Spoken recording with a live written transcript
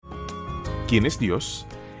¿Quién es Dios?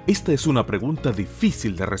 Esta es una pregunta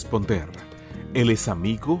difícil de responder. Él es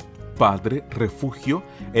amigo, padre, refugio,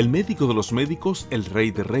 el médico de los médicos, el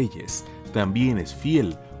rey de reyes. También es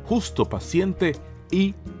fiel, justo, paciente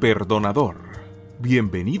y perdonador.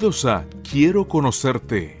 Bienvenidos a Quiero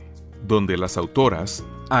Conocerte, donde las autoras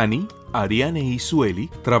Annie, Ariane y Sueli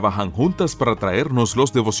trabajan juntas para traernos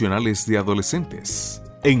los devocionales de adolescentes.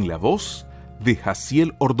 En la voz de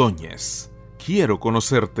Jaciel Ordóñez. Quiero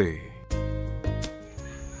conocerte.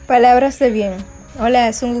 Palabras de bien. Hola,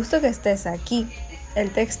 es un gusto que estés aquí. El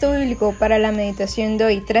texto bíblico para la meditación de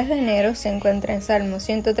hoy, 3 de enero, se encuentra en Salmo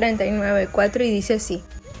 139:4 y dice así: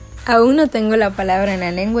 Aún no tengo la palabra en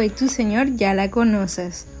la lengua y tú, Señor, ya la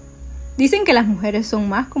conoces. Dicen que las mujeres son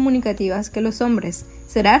más comunicativas que los hombres.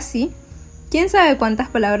 ¿Será así? ¿Quién sabe cuántas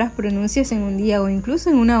palabras pronuncias en un día o incluso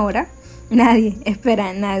en una hora? Nadie.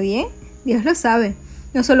 Espera, ¿nadie? Dios lo sabe.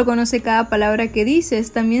 No solo conoce cada palabra que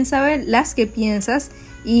dices, también sabe las que piensas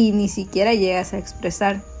y ni siquiera llegas a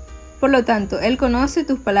expresar. Por lo tanto, Él conoce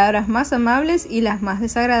tus palabras más amables y las más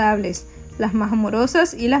desagradables, las más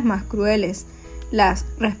amorosas y las más crueles, las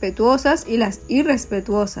respetuosas y las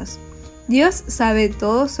irrespetuosas. Dios sabe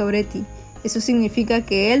todo sobre ti. Eso significa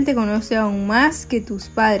que Él te conoce aún más que tus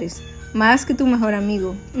padres, más que tu mejor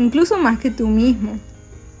amigo, incluso más que tú mismo.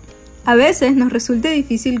 A veces nos resulta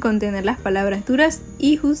difícil contener las palabras duras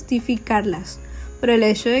y justificarlas por el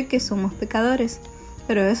hecho de que somos pecadores.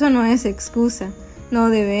 Pero eso no es excusa. No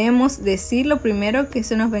debemos decir lo primero que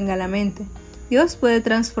se nos venga a la mente. Dios puede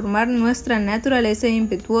transformar nuestra naturaleza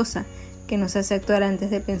impetuosa, que nos hace actuar antes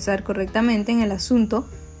de pensar correctamente en el asunto,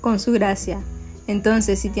 con su gracia.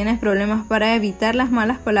 Entonces, si tienes problemas para evitar las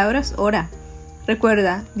malas palabras, ora.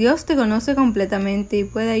 Recuerda, Dios te conoce completamente y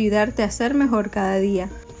puede ayudarte a ser mejor cada día.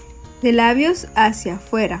 De labios hacia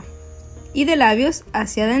afuera y de labios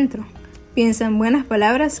hacia adentro. Piensa en buenas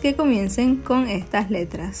palabras que comiencen con estas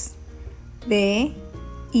letras: D,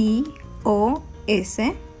 I, O,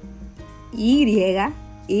 S, Y,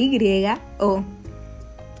 Y, O.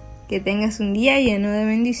 Que tengas un día lleno de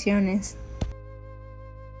bendiciones.